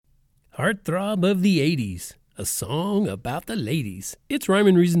Heartthrob of the 80s, a song about the ladies. It's Rhyme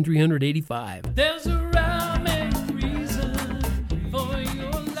and Reason 385. There's a rhyme and reason for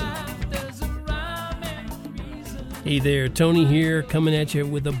your life. There's a rhyme and reason. Hey there, Tony here, coming at you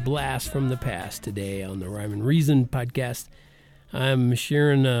with a blast from the past today on the Rhyme and Reason podcast. I'm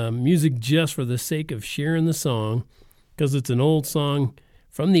sharing music just for the sake of sharing the song, because it's an old song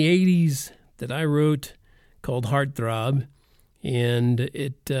from the 80s that I wrote called Heartthrob, and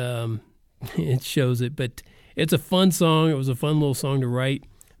it shows it. But it's a fun song. It was a fun little song to write.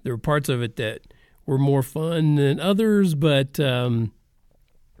 There were parts of it that were more fun than others, but I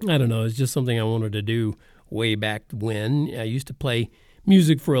don't know. It's just something I wanted to do way back when. I used to play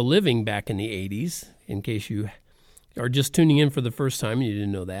music for a living back in the 80s, in case you are just tuning in for the first time and you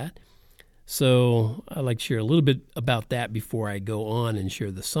didn't know that. So I'd like to share a little bit about that before I go on and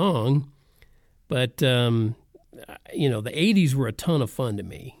share the song. But, the 80s were a ton of fun to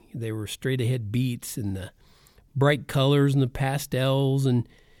me. They were straight-ahead beats and the bright colors and the pastels. And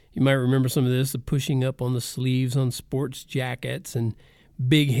you might remember some of this, the pushing up on the sleeves on sports jackets and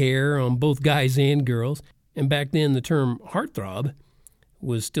big hair on both guys and girls. And back then, the term heartthrob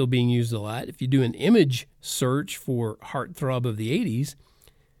was still being used a lot. If you do an image search for heartthrob of the 80s,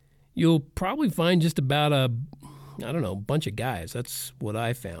 you'll probably find just about a bunch of guys. That's what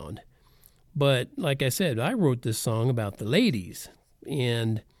I found. But like I said, I wrote this song about the ladies,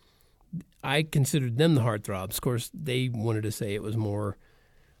 and I considered them the heartthrobs. Of course, they wanted to say it was more,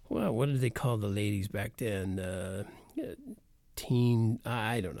 well, what did they call the ladies back then? Teen,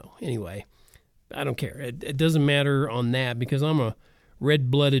 I don't know. Anyway, I don't care. It doesn't matter on that, because I'm a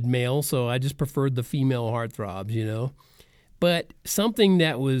red-blooded male, so I just preferred the female heartthrobs, But something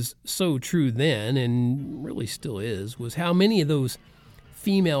that was so true then, and really still is, was how many of those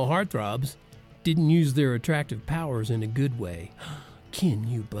female heartthrobs didn't use their attractive powers in a good way. Can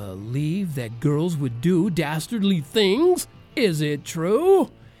you believe that girls would do dastardly things? Is it true?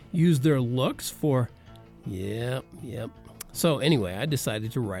 Use their looks for... Yep. So anyway, I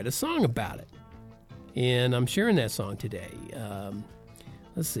decided to write a song about it. And I'm sharing that song today.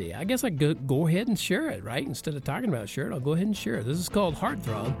 Let's see. I guess I go ahead and share it, right? Instead of talking about share it, I'll go ahead and share it. This is called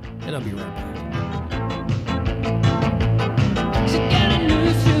Heartthrob, and I'll be right back. She got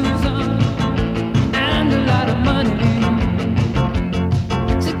new shoes on and a lot of money.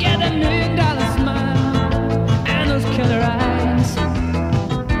 She got a $1 million smile and those killer eyes.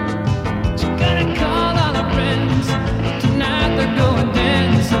 She gonna call all her friends. Tonight they're going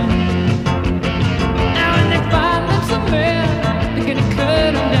dancing. Now when they find them somewhere, they're gonna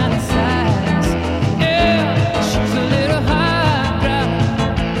cut them down to size. Yeah, she's a little heartthrob,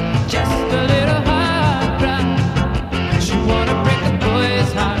 just a little heartthrob. She wanna break the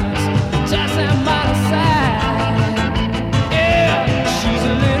boys' hearts, toss them out of sight. Yeah, she's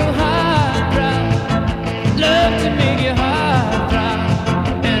a little heartthrob, love to make you heartthrob.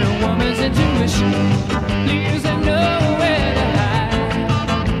 And a woman's intuition leaves her nowhere to hide.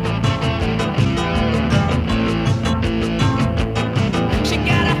 She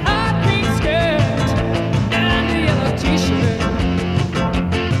got a hot green skirt and a yellow t-shirt.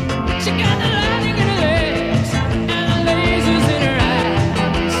 She got the lining in her legs and the lasers in her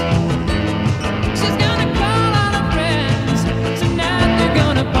eyes. She's gonna call all her friends. Tonight they're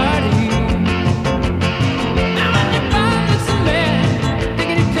gonna party. Now when they find that some men, they're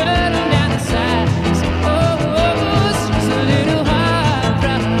gonna cut them down to size. Oh, she's a little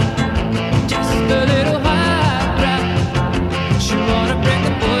heartthrob, just a little heartthrob. She wanna break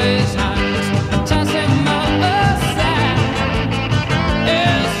the boys' hearts and toss them all aside.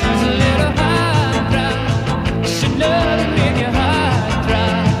 Yeah, she's a little heartthrob. She love to make your heart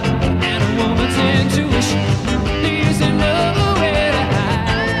throb. And a woman's intuition leaves her nowhere to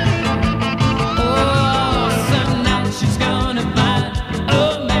hide. Oh, some night she's gonna find a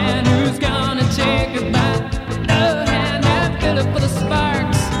man who's gonna take her by the hand and fill her full of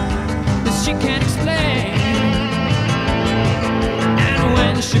sparks that she can't explain. And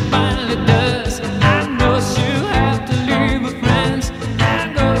when she finally does, I know she'll have to leave her friends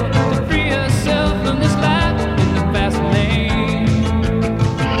and go to free herself from this life in the fast lane.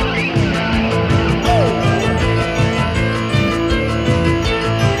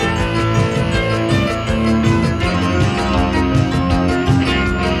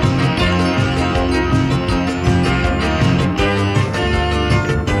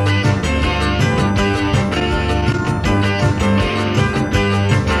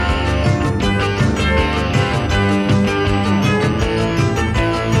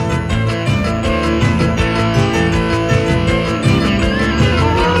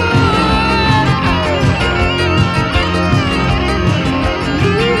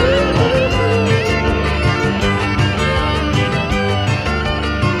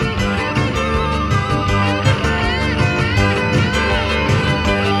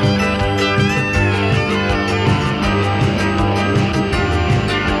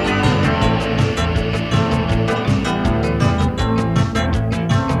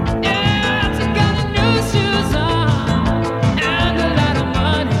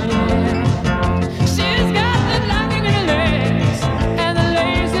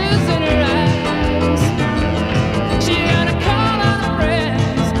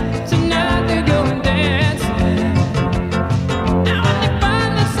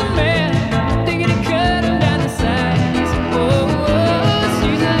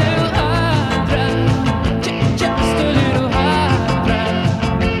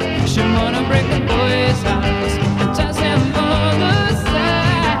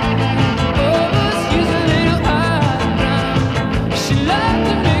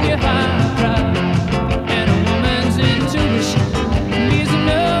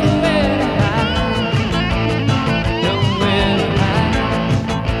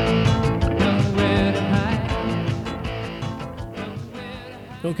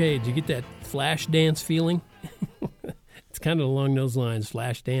 Okay, did you get that flash dance feeling? It's kind of along those lines.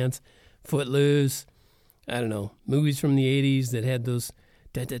 Flash dance, Footloose, I don't know, movies from the 80s that had those,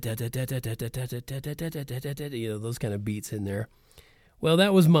 those kind of beats in there. Well,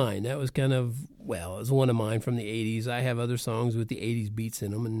 that was mine. That was kind of, it was one of mine from the 80s. I have other songs with the 80s beats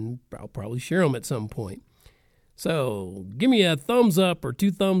in them, and I'll probably share them at some point. So give me a thumbs up or 2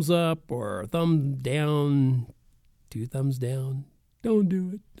 thumbs up or a thumb down, 2 thumbs down. Don't do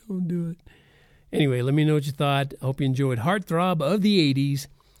it. Don't do it. Anyway, let me know what you thought. I hope you enjoyed Heartthrob of the 80s.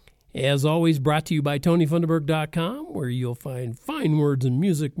 As always, brought to you by TonyFunderberg.com, where you'll find fine words and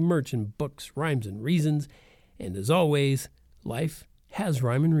music, merch and books, rhymes and reasons. And as always, life has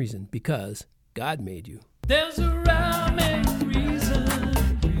rhyme and reason because God made you. There's a rhyme and